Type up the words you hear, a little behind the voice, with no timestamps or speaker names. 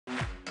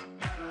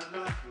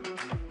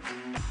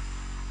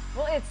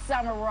it's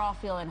summer. We're all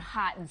feeling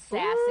hot and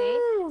sassy.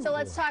 Ooh. So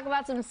let's talk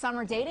about some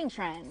summer dating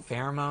trends.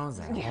 Pheromones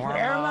and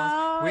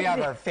hormones. We have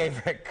our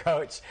favorite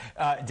coach,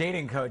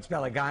 dating coach,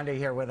 Bela Gandhi,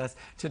 here with us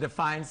to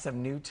define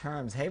some new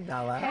terms. Hey,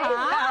 Bela. Hey.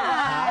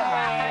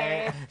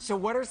 Hi. So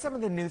what are some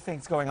of the new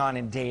things going on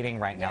in dating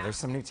right now? There's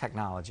some new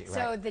technology, right?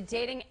 So the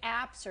dating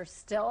apps are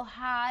still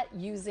hot,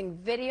 using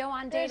video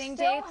on dating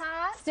still dates.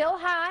 hot? Still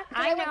hot.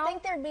 I would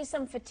think there'd be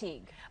some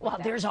fatigue. Well,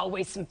 there's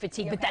always some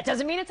fatigue, but that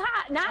doesn't mean it's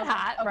hot, not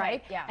hot,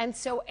 right? Yeah. And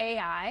so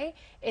AI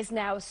is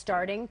now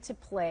starting to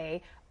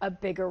play a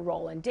bigger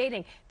role in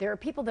dating. There are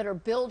people that are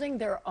building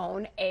their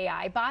own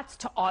AI bots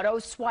to auto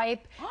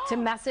swipe, to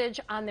message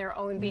on their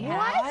own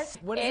behalf.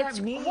 What does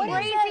that mean?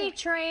 Crazy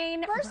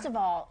train. First of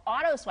all,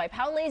 auto swipe.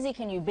 How lazy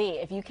can you be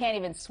if you can't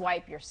even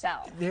swipe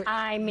yourself?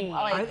 I mean,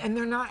 and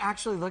they're not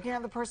actually looking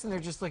at the person. They're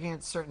just looking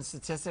at certain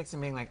statistics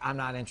and being like, I'm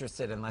not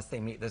interested unless they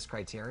meet this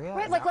criteria.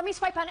 Right, like let me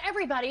swipe on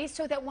everybody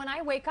so that when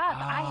I wake up,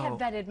 I have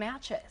vetted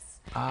matches.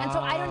 And so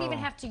I don't even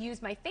have to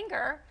use my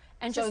finger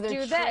and just do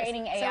this. So they're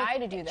training AI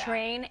to do that.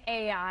 Train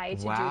AI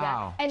to do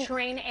that. And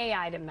train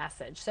AI to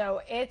message.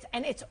 So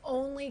it's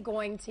only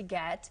going to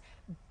get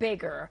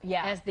bigger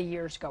as the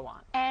years go on.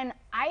 And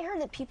I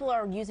heard that people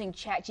are using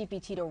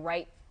ChatGPT to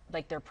write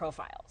like their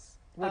profiles,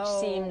 which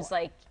seems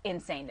like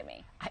insane to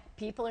me.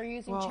 People are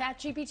using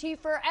ChatGPT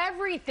for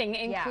everything,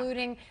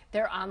 including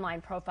their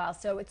online profiles.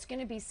 So it's going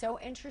to be so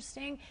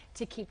interesting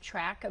to keep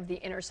track of the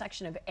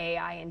intersection of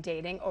AI and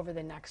dating over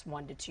the next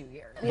 1 to 2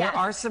 years. There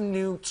are some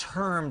new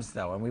terms,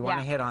 though, and we want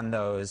to hit on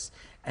those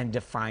and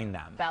define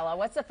them. Bella,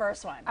 what's the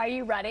first one? Are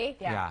you ready?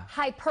 Yeah.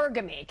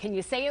 Hypergamy. Can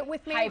you say it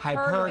with me?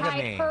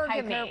 Hypergamy.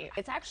 Hypergamy.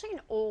 It's actually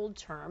an old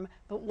term,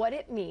 but what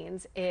it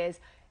means is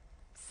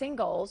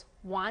singles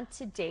want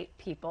to date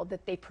people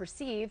that they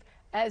perceive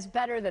as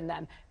better than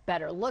them.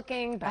 Better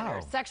looking,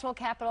 better sexual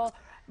capital,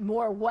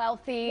 more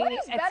wealthy. What is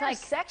better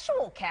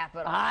sexual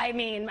capital? I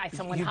mean,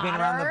 someone You've hotter.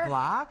 been around the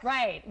block?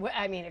 Right.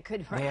 I mean, it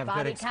could They have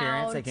body good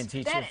experience. count. They can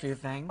teach you a few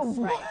things.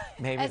 Right.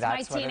 Maybe As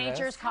that's my what it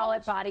teenagers is. call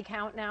it body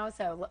count now,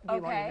 so we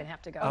won't even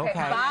have to go. Okay.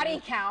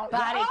 Body count.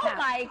 Body count. Oh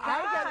my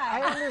God.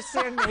 I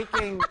understand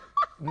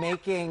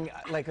making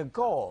like a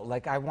goal.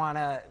 Like I want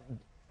to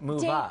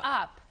move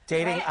up.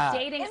 Dating up.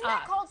 Dating Isn't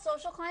that called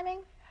social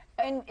climbing?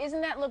 And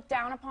isn't that looked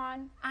down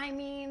upon? I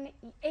mean,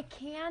 it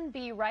can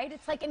be, right?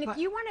 It's like, and if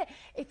you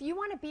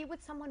want to be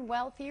with someone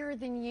wealthier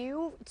than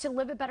you to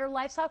live a better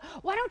lifestyle,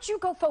 why don't you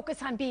go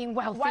focus on being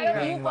wealthier? Why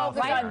don't you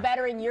focus on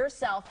bettering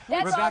yourself?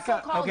 That's Rebecca,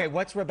 also called. okay,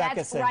 what's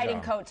Rebecca syndrome? That's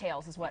riding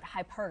coattails, is what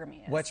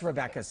hypergamy is. What's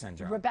Rebecca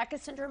syndrome? Rebecca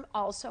syndrome,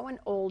 also an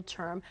old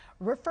term,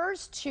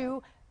 refers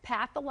to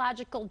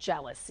pathological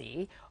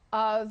jealousy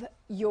of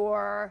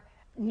your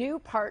new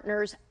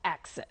partner's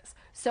exes.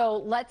 So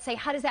let's say,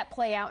 how does that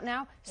play out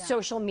now?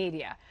 Social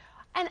media.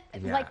 And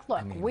like,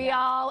 look, we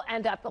all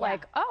end up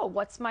like, oh,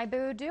 what's my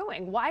boo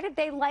doing? Why did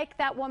they like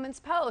that woman's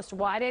post?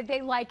 Why did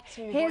they like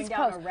his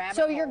post?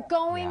 So you're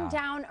going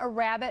down a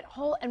rabbit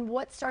hole, and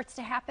what starts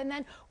to happen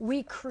then?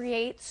 We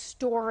create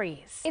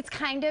stories. It's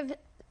kind of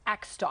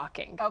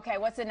X-stalking. Okay,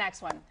 what's the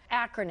next one?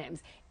 Acronyms,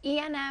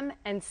 ENM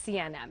and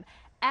CNM.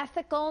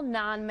 Ethical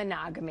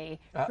non-monogamy,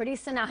 pretty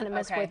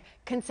synonymous with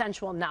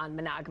consensual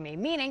non-monogamy,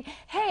 meaning,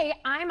 hey,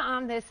 I'm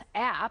on this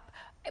app,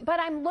 but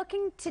I'm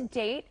looking to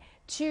date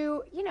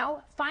to, you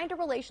know, find a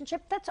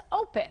relationship that's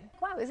open.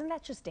 Wow, isn't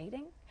that just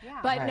dating? Yeah.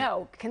 But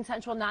no,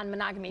 consensual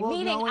non-monogamy,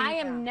 meaning I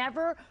am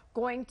never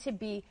going to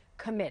be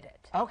committed.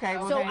 Okay,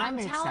 well, so that I'm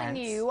makes telling sense.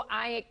 you,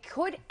 I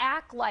could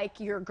act like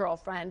your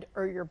girlfriend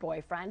or your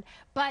boyfriend,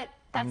 but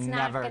that's I'm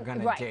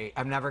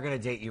never gonna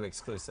date you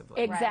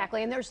exclusively.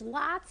 Exactly, and there's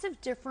lots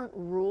of different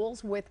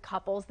rules with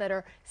couples that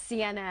are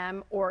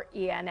CNM or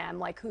ENM,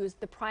 like who's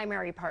the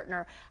primary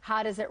partner.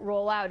 How does it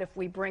roll out if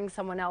we bring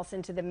someone else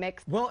into the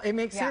mix? Well, it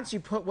makes sense.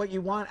 You put what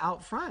you want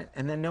out front,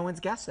 and then no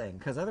one's guessing,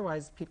 because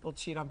otherwise people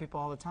cheat on people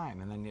all the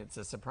time, and then it's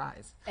a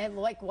surprise. And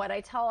like what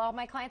I tell all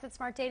my clients at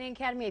Smart Dating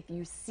Academy, if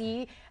you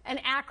see an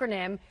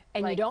acronym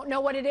and you don't know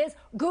what it is,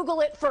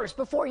 Google it first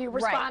before you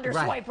respond or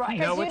swipe right.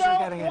 Because you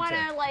don't want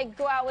to like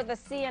go out with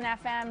a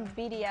CNFM,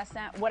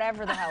 BDSM,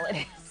 whatever the hell it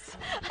is.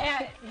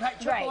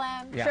 Triple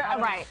M.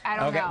 Right, I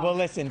don't know. Well,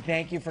 listen,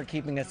 thank you for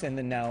keeping us in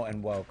the know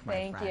and woke, my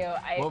friend. Thank you.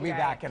 We'll be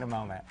back in a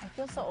moment. I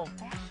feel so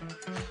old-fashioned.